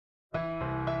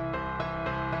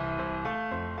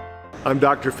I'm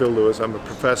Dr. Phil Lewis. I'm a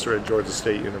professor at Georgia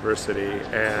State University,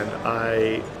 and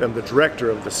I am the director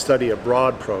of the Study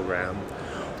Abroad program,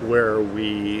 where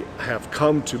we have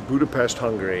come to Budapest,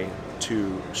 Hungary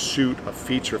to shoot a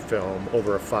feature film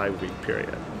over a 5-week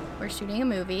period. We're shooting a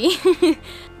movie.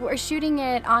 We're shooting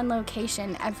it on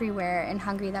location everywhere in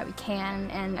Hungary that we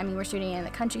can. And I mean, we're shooting it in the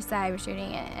countryside, we're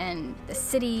shooting it in the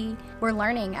city. We're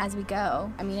learning as we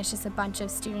go. I mean, it's just a bunch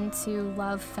of students who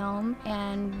love film,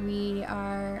 and we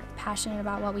are passionate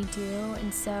about what we do.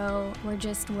 And so we're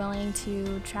just willing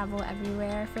to travel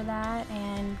everywhere for that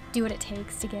and do what it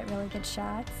takes to get really good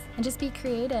shots. And just be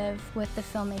creative with the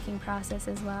filmmaking process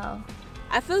as well.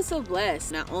 I feel so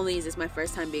blessed. Not only is this my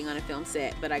first time being on a film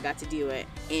set, but I got to do it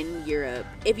in Europe.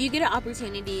 If you get an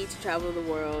opportunity to travel the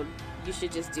world, you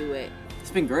should just do it. It's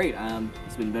been great.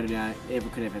 It's been better than I ever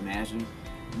could have imagined.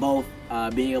 Both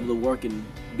being able to work in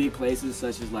big places,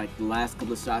 such as like the last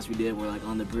couple of shots we did were like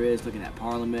on the bridge, looking at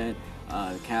Parliament,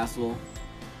 the castle.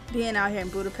 Being out here in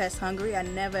Budapest, Hungary, I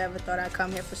never ever thought I'd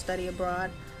come here for study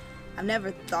abroad. I've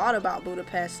never thought about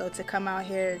Budapest, so to come out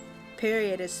here,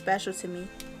 period, is special to me.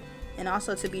 And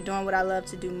also to be doing what I love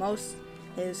to do most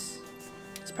it's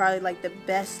probably like the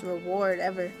best reward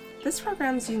ever. This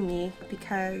program's unique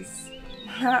because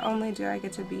not only do I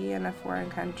get to be in a foreign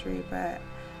country, but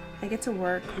I get to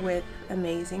work with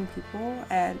amazing people,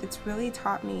 and it's really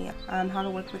taught me how to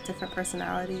work with different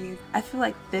personalities. I feel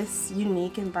like this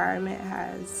unique environment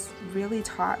has really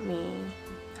taught me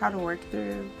how to work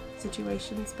through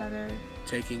situations better.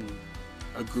 Taking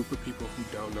a group of people who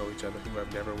don't know each other, who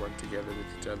have never worked together with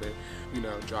each other, you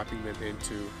know, dropping them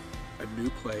into a new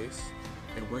place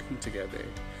and working together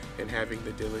and having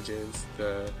the diligence,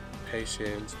 the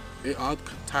patience. It all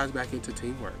ties back into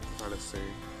teamwork, honestly.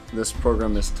 This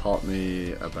program has taught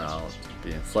me about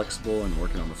being flexible and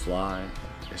working on the fly.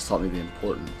 It's taught me the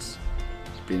importance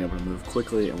of being able to move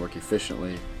quickly and work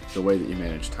efficiently. The way that you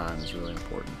manage time is really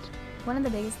important. One of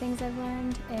the biggest things I've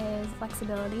learned is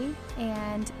flexibility,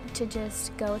 and to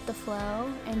just go with the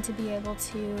flow and to be able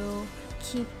to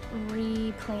keep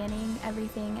replanning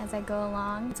everything as I go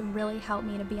along. It's really helped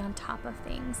me to be on top of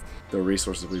things. The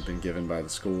resources we've been given by the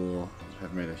school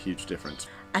have made a huge difference.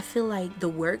 I feel like the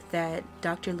work that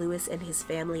Dr. Lewis and his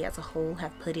family as a whole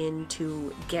have put in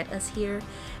to get us here,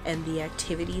 and the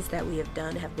activities that we have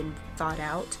done have been thought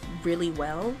out really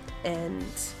well, and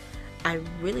I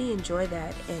really enjoy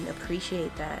that and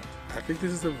appreciate that. I think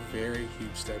this is a very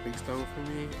huge stepping stone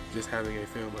for me. Just having a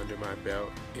film under my belt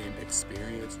and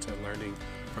experience to learning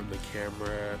from the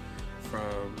camera,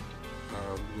 from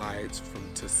lights,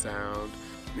 to sound.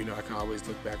 You know, I can always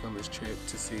look back on this trip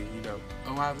to see, you know,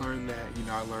 oh, I learned that, you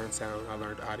know, I learned sound, I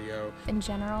learned audio. In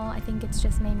general, I think it's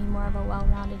just made me more of a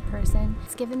well-rounded person.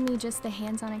 It's given me just the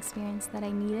hands-on experience that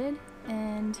I needed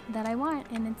and that I want,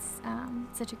 and it's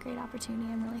such a great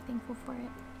opportunity. I'm really thankful for it.